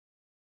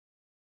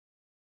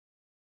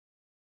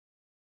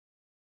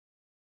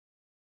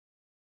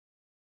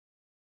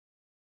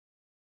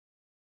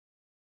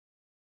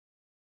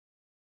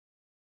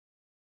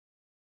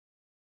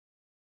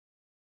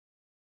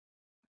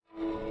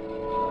One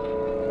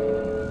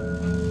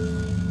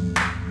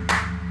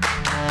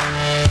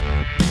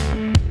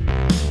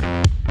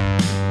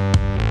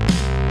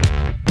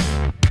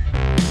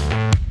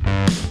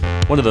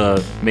of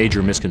the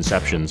major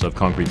misconceptions of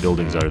concrete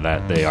buildings are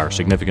that they are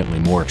significantly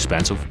more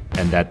expensive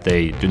and that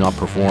they do not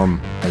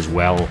perform as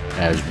well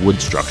as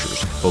wood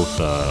structures. Both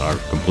are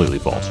completely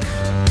false.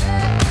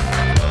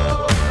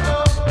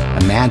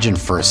 Imagine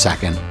for a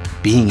second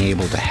being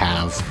able to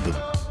have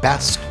the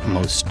best,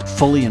 most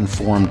fully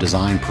informed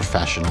design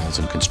professionals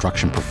and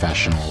construction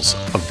professionals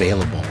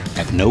available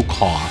at no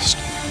cost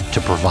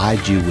to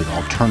provide you with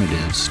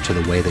alternatives to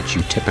the way that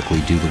you typically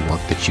do the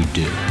work that you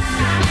do.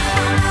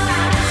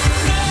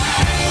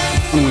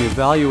 When we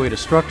evaluate a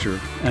structure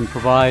and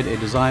provide a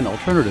design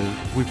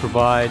alternative, we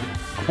provide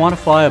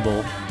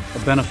quantifiable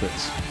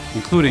benefits,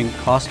 including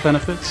cost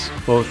benefits,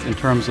 both in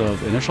terms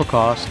of initial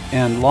cost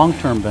and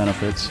long-term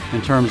benefits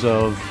in terms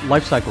of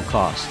life cycle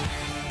cost.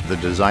 The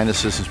Design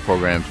Assistance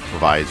Program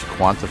provides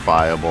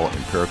quantifiable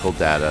empirical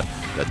data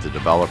that the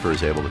developer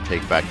is able to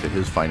take back to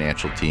his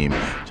financial team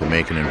to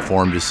make an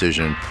informed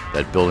decision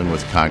that building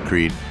with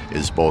concrete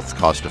is both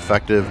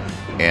cost-effective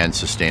and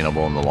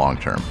sustainable in the long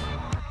term.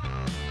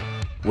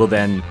 We'll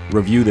then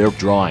review their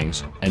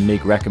drawings and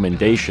make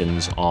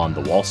recommendations on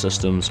the wall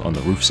systems, on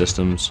the roof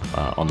systems,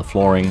 on the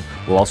flooring.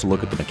 We'll also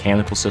look at the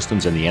mechanical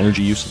systems and the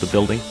energy use of the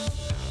building.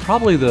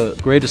 Probably the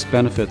greatest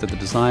benefit that the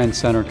Design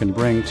Center can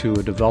bring to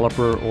a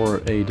developer or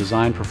a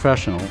design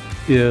professional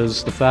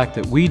is the fact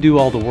that we do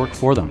all the work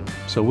for them.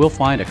 So we'll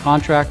find a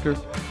contractor,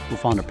 we'll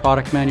find a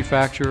product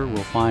manufacturer,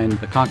 we'll find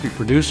the concrete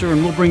producer,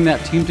 and we'll bring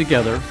that team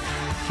together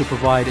to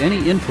provide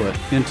any input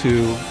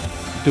into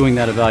doing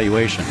that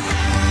evaluation.